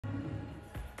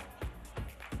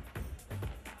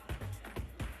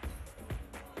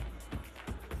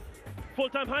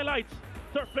Full-time highlights.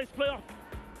 Third place playoff.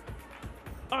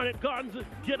 Arnett Gardens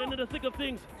getting into the thick of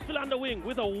things. Philander Wing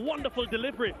with a wonderful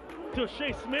delivery to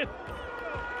Shea Smith.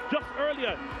 Just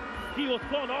earlier, he was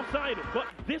called offside, but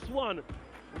this one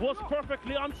was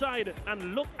perfectly onside.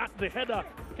 And look at the header.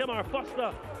 Kemar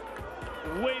Foster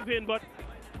waving, but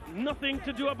nothing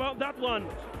to do about that one.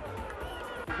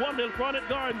 1-0 for Arnett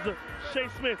Gardens. Shea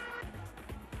Smith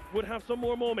would have some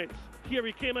more moments. Here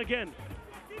he came again.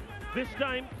 This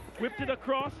time, whipped it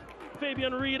across.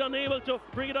 Fabian Reed unable to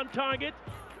bring it on target.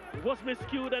 It was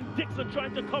miscued, and Dixon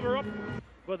trying to cover up,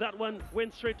 but that one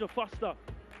went straight to Foster.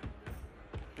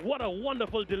 What a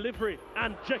wonderful delivery.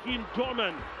 And Jaheim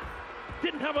Dorman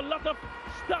didn't have a lot of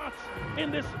starts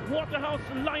in this Waterhouse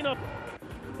lineup,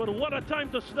 but what a time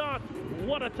to start.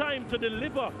 What a time to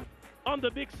deliver on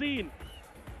the big scene.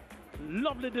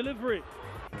 Lovely delivery.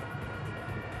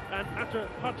 And after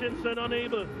Hutchinson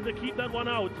unable to keep that one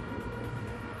out.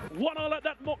 1-1 at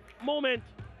that moment.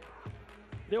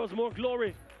 There was more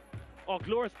glory, or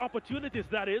glorious opportunities,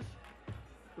 that is.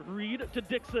 Reed to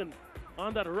Dixon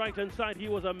on that right-hand side. He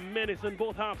was a menace in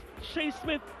both halves. Shea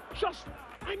Smith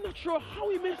I'm not sure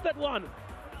how he missed that one.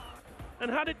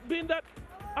 And had it been that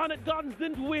Arnett Gardens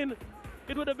didn't win,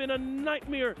 it would have been a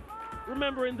nightmare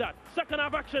remembering that. Second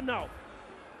half action now.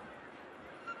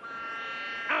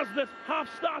 As this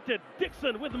half started,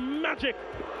 Dixon with magic,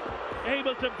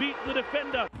 able to beat the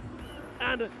defender.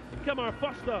 And Kemar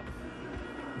Foster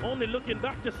only looking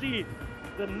back to see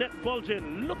the net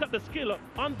bulging. Look at the skill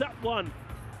on that one.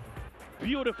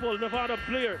 Beautiful. Nevada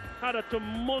Blair had a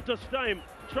tumultuous time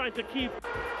trying to keep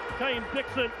Kyle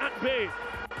Dixon at bay.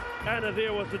 And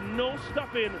there was no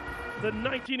stopping the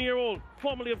 19-year-old,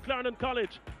 formerly of Clarendon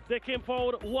College. They came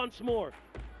forward once more.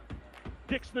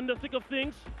 Dixon in the thick of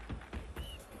things,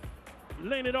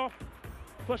 laying it off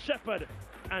for Shepherd.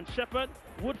 And Shepherd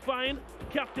would find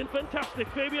Captain Fantastic,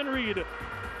 Fabian Reed.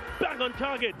 Bang on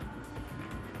target.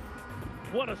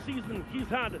 What a season he's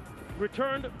had.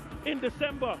 Returned in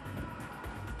December.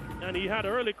 And he had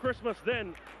early Christmas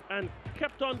then and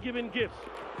kept on giving gifts.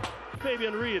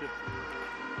 Fabian Reed.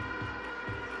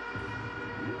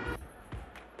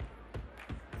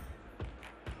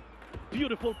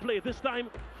 Beautiful play, this time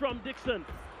from Dixon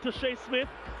to Shea Smith,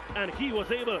 and he was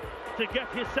able to get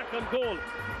his second goal.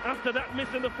 After that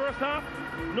miss in the first half,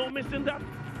 no miss in that.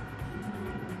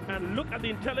 And look at the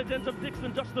intelligence of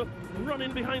Dixon just to run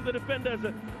in behind the defenders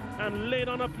and laid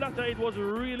on a platter. It was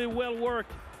really well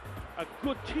worked. A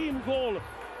good team goal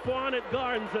for Arnett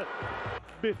Gardens,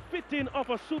 befitting of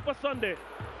a Super Sunday,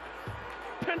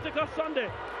 Pentecost Sunday.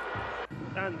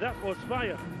 And that was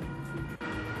fire.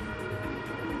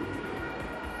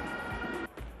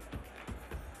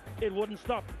 It wouldn't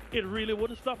stop. It really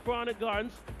wouldn't stop for Arnett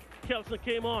Gardens. Kelso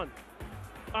came on.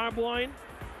 Arboine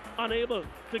unable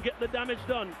to get the damage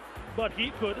done, but he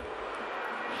could.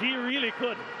 He really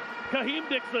could. Kaheem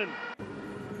Dixon,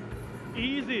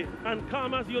 easy and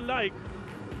calm as you like.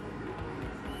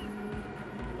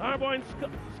 Arboine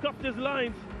scuffed his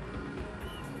lines,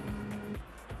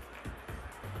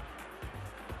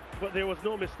 but there was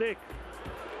no mistake.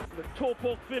 The toe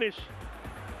poke finish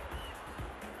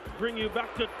bring you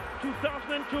back to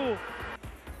 2002.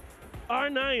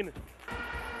 R9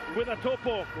 with a toe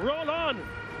poke. Roll on.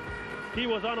 He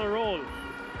was on a roll.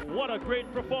 What a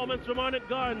great performance from Arnett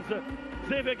Gardens.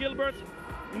 Xavier Gilbert's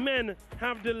men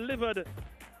have delivered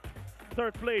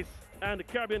third place and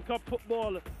Caribbean Cup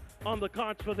football on the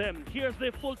cards for them. Here's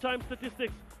their full-time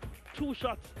statistics. 2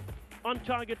 shots on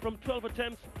target from 12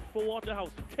 attempts for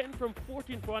Waterhouse. 10 from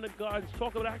 14 for Arnett Gardens.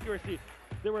 Talk about accuracy.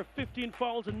 There were 15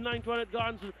 fouls and 9 to Arnett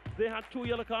Gardens. They had 2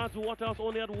 yellow cards. Waterhouse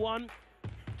only had 1.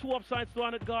 2 offsides to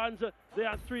Arnett Gardens. They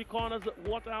had 3 corners.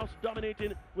 Waterhouse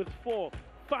dominating with 4.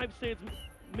 5 saves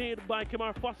made by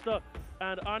Kemar Foster,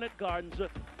 and Arnett Gardens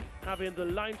having the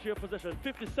lion's share possession,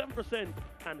 57%,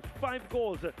 and 5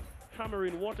 goals,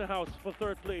 hammering Waterhouse for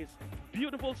third place.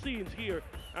 Beautiful scenes here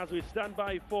as we stand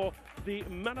by for the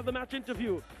man of the match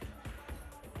interview.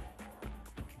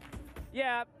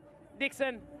 Yeah,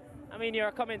 Dixon, I mean, you're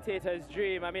a commentator's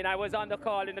dream. I mean, I was on the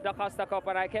call in the DaCosta Cup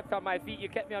and I kept on my feet. You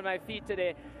kept me on my feet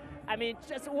today. I mean,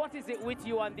 just what is it with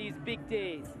you on these big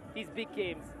days, these big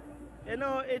games? You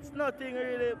know, it's nothing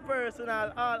really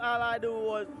personal. All I do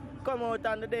was come out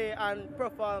on the day and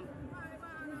perform.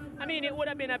 I mean, it would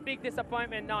have been a big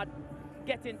disappointment not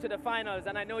getting to the finals,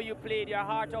 and I know you played your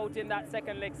heart out in that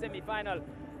second leg semi-final.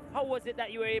 How was it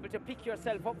that you were able to pick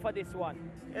yourself up for this one?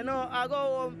 You know, I go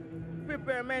home,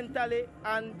 prepare mentally,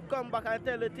 and come back and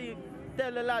tell the team,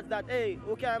 tell the lads that, hey,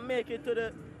 we can make it to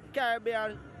the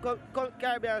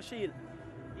Caribbean Shield.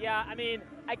 Yeah, I mean,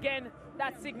 again,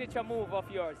 that signature move of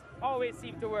yours? Always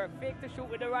seem to work. Fake to shoot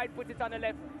with the right, put it on the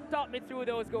left. Talk me through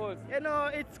those goals. You know,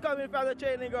 it's coming from the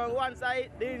training ground. Once I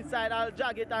hit the inside, I'll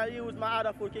jog it and use my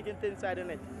other foot kicking to inside the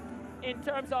net. In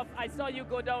terms of, I saw you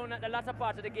go down at the latter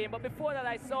part of the game, but before that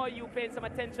I saw you paying some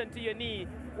attention to your knee.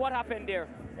 What happened there?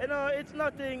 You know, it's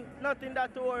nothing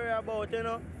that to worry about, you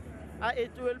know.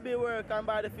 It will be worked on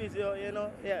by the physio, you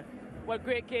know, yeah. Well,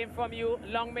 great game from you.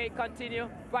 Long may it continue.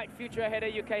 Bright future ahead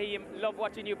of you, Kaheem. Love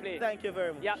watching you play. Thank you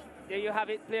very much. Yeah, there you have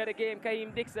it. Player of the game,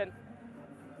 Kaheem Dixon.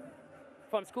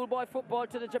 From schoolboy football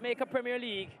to the Jamaica Premier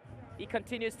League, he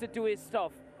continues to do his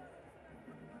stuff.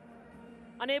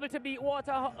 Unable to beat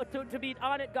to beat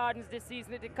Arnett Gardens this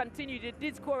season, it continued. It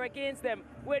did score against them.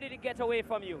 Where did it get away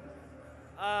from you?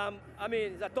 I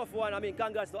mean, it's a tough one. I mean,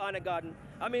 congrats to Arnett Garden.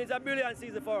 I mean, it's a brilliant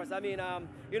season for us. I mean,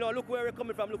 you know, look where we're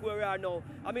coming from, look where we are now.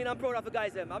 I mean, I'm proud of the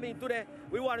guys. I mean, today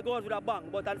we want to go out with a bang,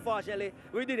 but unfortunately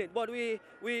we didn't. But we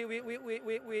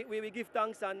give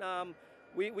thanks, and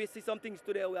we see some things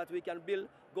today that we can build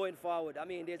going forward. I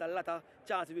mean, there's a lot of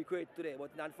chances we create today,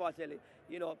 but unfortunately,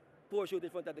 you know, poor shoot in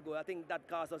front of the goal. I think that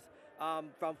cost us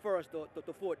from first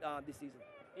to fourth this season.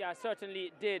 Yeah, certainly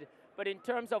it did. But in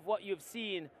terms of what you've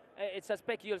seen, it's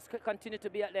suspect you'll continue to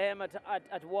be at the helm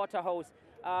at Waterhouse.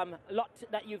 Lot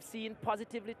that you've seen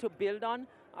positively to build on,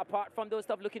 apart from those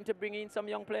stuff, looking to bring in some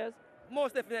young players?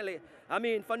 Most definitely. I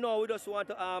mean, for now, we just want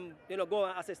to, you know, go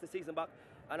and assess the season back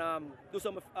and do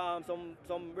some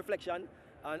reflection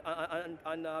and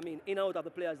I mean, in and out of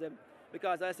the players them.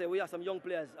 Because as I say, we have some young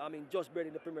players, I mean, just bred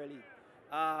in the Premier League.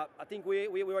 I think we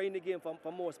were in the game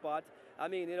for most part. I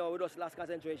mean, you know, we just lost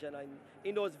concentration, and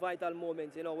in those vital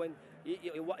moments, you know, when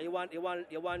you won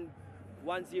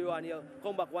 1-0 and you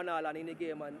come back 1-0 and in the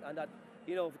game, and that,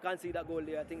 you know, if you can't see that goal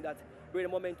there, I think that bring the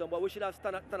momentum. But we should have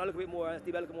stand a little bit more and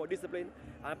still a little more discipline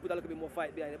and put a little bit more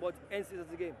fight behind it. But hence is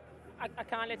the game. I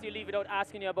can't let you leave without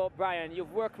asking you about Brian.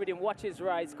 You've worked with him, watch his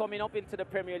rise, coming up into the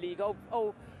Premier League.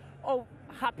 How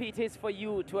happy it is for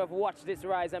you to have watched this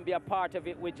rise and be a part of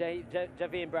it with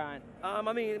Javane Bryan? I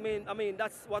mean,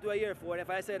 that's what we're here for. And if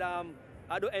I said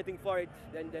I do anything for it,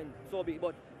 then so be it.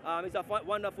 But he's a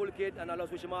wonderful kid, and I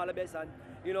just wish him all the best. And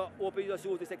you know, hope he just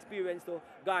use this experience to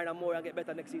garner more and get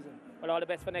better next season. Well, all the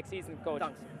best for next season, coach.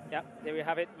 Thanks. Yeah, there we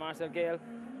have it. Marcel Gale,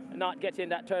 not getting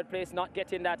that third place, not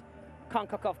getting that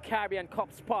CONCACAF Caribbean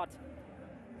Cup spot.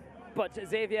 But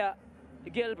Xavier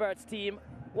Gilbert's team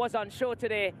was on show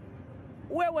today.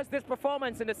 Where was this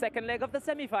performance in the second leg of the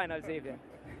semi-final, Xavier?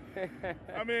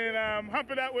 I mean, I'm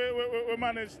happy that we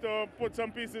managed to put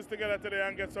some pieces together today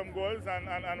and get some goals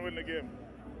and win the game.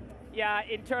 Yeah,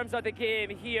 in terms of the game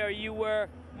here, you were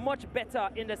much better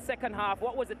in the second half.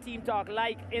 What was the team talk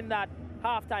like in that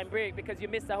halftime break, because you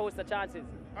missed a host of chances?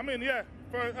 I mean, yeah.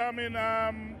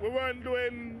 We weren't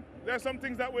doing... There's some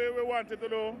things that we wanted to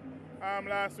do.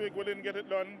 Last week we didn't get it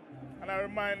done. And I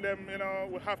remind them, you know,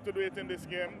 we have to do it in this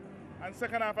game. And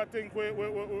second half, I think we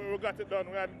got it done.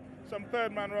 We had some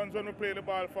third-man runs when we played the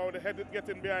ball forward, the head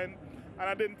getting behind, and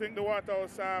I didn't think the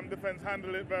Waterhouse defence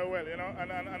handled it very well, you know,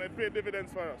 and it paid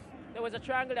dividends for us. There was a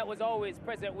triangle that was always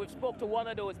present. We've spoke to one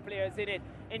of those players in it,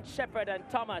 in Shepherd and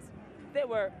Thomas. They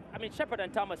were, I mean, Shepherd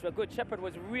and Thomas were good. Shepherd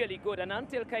was really good, and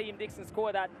until Kaheem Dixon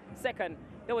scored that second,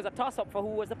 there was a toss-up for who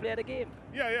was the player of the game.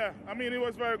 Yeah. I mean, he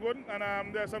was very good,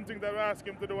 and there's something that we asked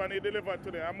him to do, and he delivered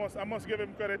today. I must give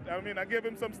him credit. I mean, I gave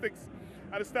him some sticks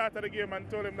at the start of the game and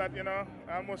told him that, you know,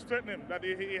 I must threaten him, that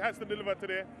he has to deliver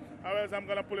today, or else I'm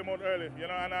going to pull him out early, you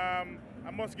know, and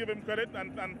I must give him credit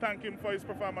and thank him for his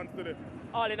performance today.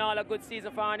 All in all, a good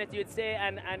season for Arnett, you'd say,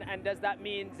 and does that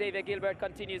mean Xavier Gilbert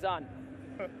continues on?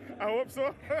 I hope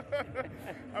so.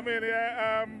 I mean,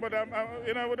 yeah, but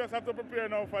you know, we just have to prepare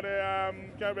now for the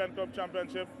Caribbean Cup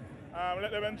Championship.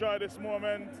 Let them enjoy this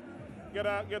moment. Get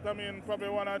I mean, probably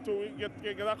 1 or 2 weeks.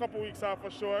 Get a couple weeks off for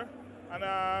sure,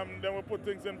 and then we'll put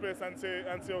things in place and see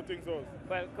how things goes.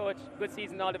 Well, coach, good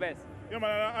season, all the best. Yeah,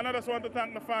 man. And I just want to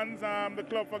thank the fans, the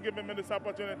club, for giving me this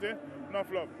opportunity.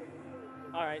 Enough love.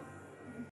 All right.